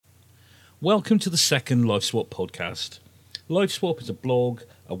Welcome to the second LifeSwap podcast. LifeSwap is a blog,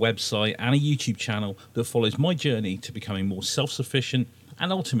 a website, and a YouTube channel that follows my journey to becoming more self-sufficient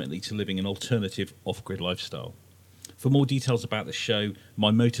and ultimately to living an alternative off-grid lifestyle. For more details about the show,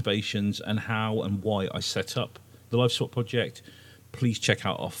 my motivations, and how and why I set up the LifeSwap project, please check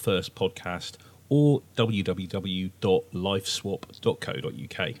out our first podcast or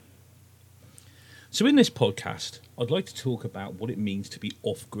www.lifeswap.co.uk. So in this podcast, I'd like to talk about what it means to be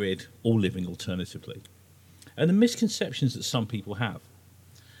off-grid or living alternatively, and the misconceptions that some people have.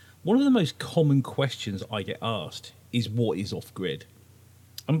 One of the most common questions I get asked is, what is off-grid?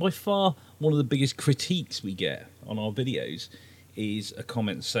 And by far, one of the biggest critiques we get on our videos is a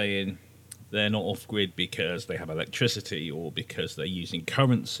comment saying they're not off-grid because they have electricity, or because they're using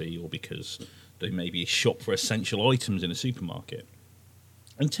currency, or because they maybe shop for essential items in a supermarket.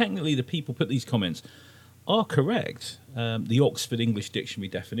 And technically, the people put these comments are correct. The Oxford English Dictionary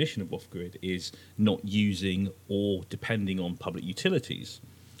definition of off-grid is not using or depending on public utilities,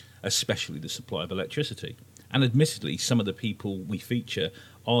 especially the supply of electricity. And admittedly, some of the people we feature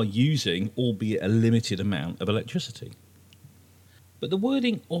are using, albeit a limited amount, of electricity. But the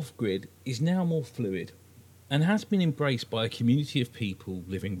wording off-grid is now more fluid and has been embraced by a community of people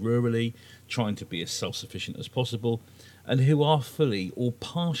living rurally, trying to be as self-sufficient as possible, and who are fully or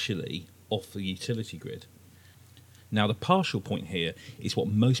partially off the utility grid. Now, the partial point here is what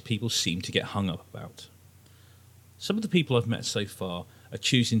most people seem to get hung up about. Some of the people I've met so far are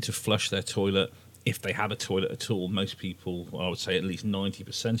choosing to flush their toilet, if they have a toilet at all. Most people, I would say at least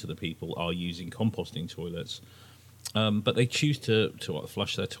 90% of the people, are using composting toilets. But they choose to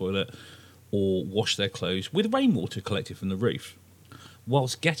flush their toilet or wash their clothes with rainwater collected from the roof,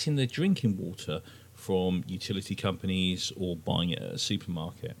 whilst getting their drinking water from utility companies or buying it at a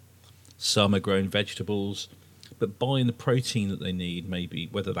supermarket. Some are growing vegetables, but buying the protein that they need, maybe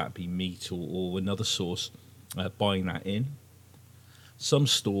whether that be meat or another source, buying that in. Some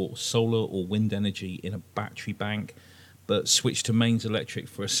store solar or wind energy in a battery bank, but switch to mains electric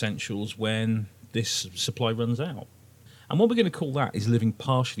for essentials when this supply runs out. And what we're going to call that is living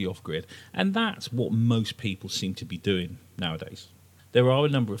partially off-grid, and that's what most people seem to be doing nowadays. There are a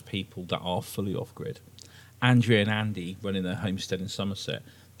number of people that are fully off-grid. Andrea and Andy, running their homestead in Somerset,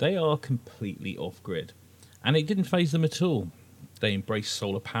 they are completely off-grid, and it didn't faze them at all. They embrace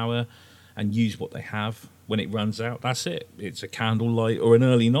solar power and use what they have. When it runs out, that's it. It's a candlelight or an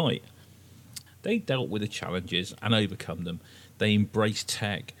early night. They dealt with the challenges and overcome them. They embraced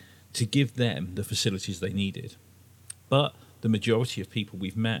tech to give them the facilities they needed. But the majority of people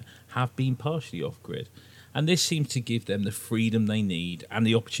we've met have been partially off-grid, and this seems to give them the freedom they need and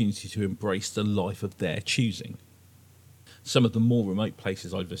the opportunity to embrace the life of their choosing. Some of the more remote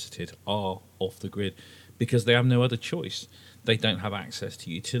places I visited are off the grid because they have no other choice. They don't have access to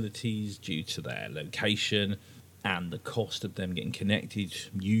utilities due to their location, and the cost of them getting connected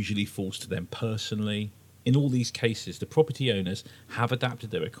usually falls to them personally. In all these cases, the property owners have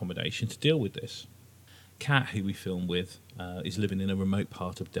adapted their accommodation to deal with this. Kat, who we film with, is living in a remote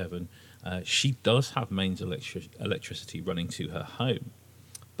part of Devon. She does have mains electricity running to her home,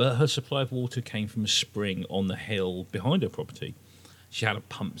 but her supply of water came from a spring on the hill behind her property. She had a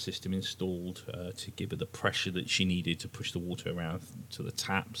pump system installed to give her the pressure that she needed to push the water around to the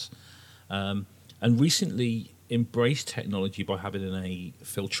taps, and recently embraced technology by having a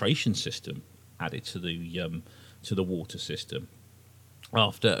filtration system added to the water system,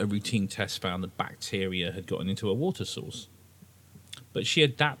 after a routine test found that bacteria had gotten into her water source. But she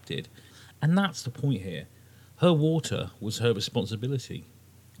adapted, and that's the point here. Her water was her responsibility,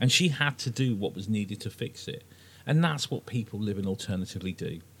 and she had to do what was needed to fix it. And that's what people living alternatively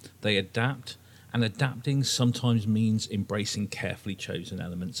do. They adapt, and adapting sometimes means embracing carefully chosen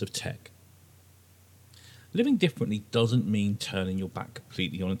elements of tech. Living differently doesn't mean turning your back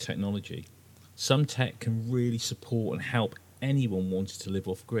completely on a technology. Some tech can really support and help anyone wanting to live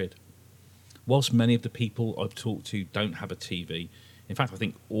off-grid. Whilst many of the people I've talked to don't have a TV, in fact I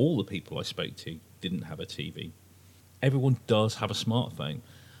think all the people I spoke to didn't have a TV, everyone does have a smartphone,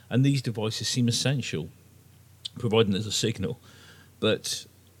 and these devices seem essential, providing there's a signal, but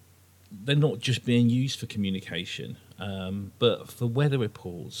they're not just being used for communication, but for weather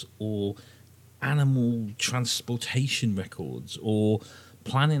reports or animal transportation records or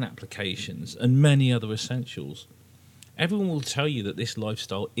planning applications and many other essentials. Everyone will tell you that this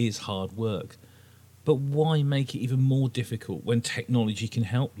lifestyle is hard work, but why make it even more difficult when technology can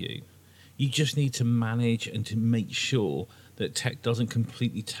help you? You just need to manage and to make sure that tech doesn't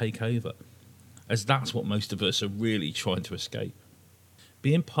completely take over, as that's what most of us are really trying to escape.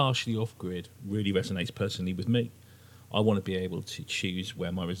 Being partially off-grid really resonates personally with me. I want to be able to choose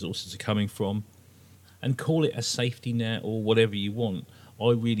where my resources are coming from, and call it a safety net or whatever you want.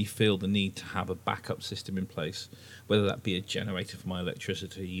 I really feel the need to have a backup system in place, whether that be a generator for my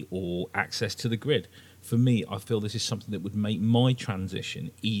electricity or access to the grid. For me, I feel this is something that would make my transition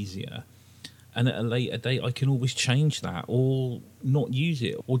easier. And at a later date, I can always change that or not use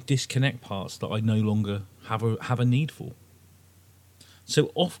it or disconnect parts that I no longer have a need for.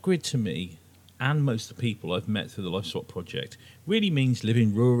 So off-grid to me, and most of the people I've met through the LifeSwap project, really means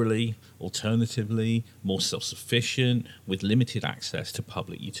living rurally, alternatively, more self-sufficient, with limited access to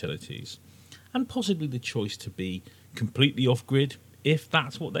public utilities, and possibly the choice to be completely off-grid if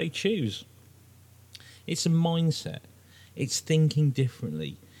that's what they choose. It's a mindset. It's thinking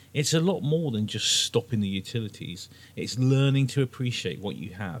differently. It's a lot more than just stopping the utilities. It's learning to appreciate what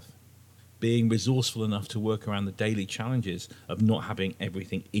you have, being resourceful enough to work around the daily challenges of not having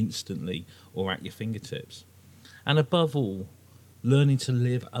everything instantly or at your fingertips. And above all, learning to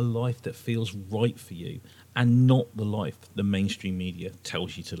live a life that feels right for you and not the life the mainstream media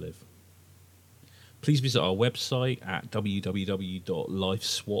tells you to live. Please visit our website at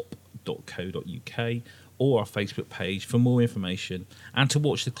www.lifeswap.co.uk or our Facebook page for more information and to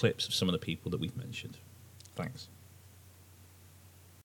watch the clips of some of the people that we've mentioned. Thanks.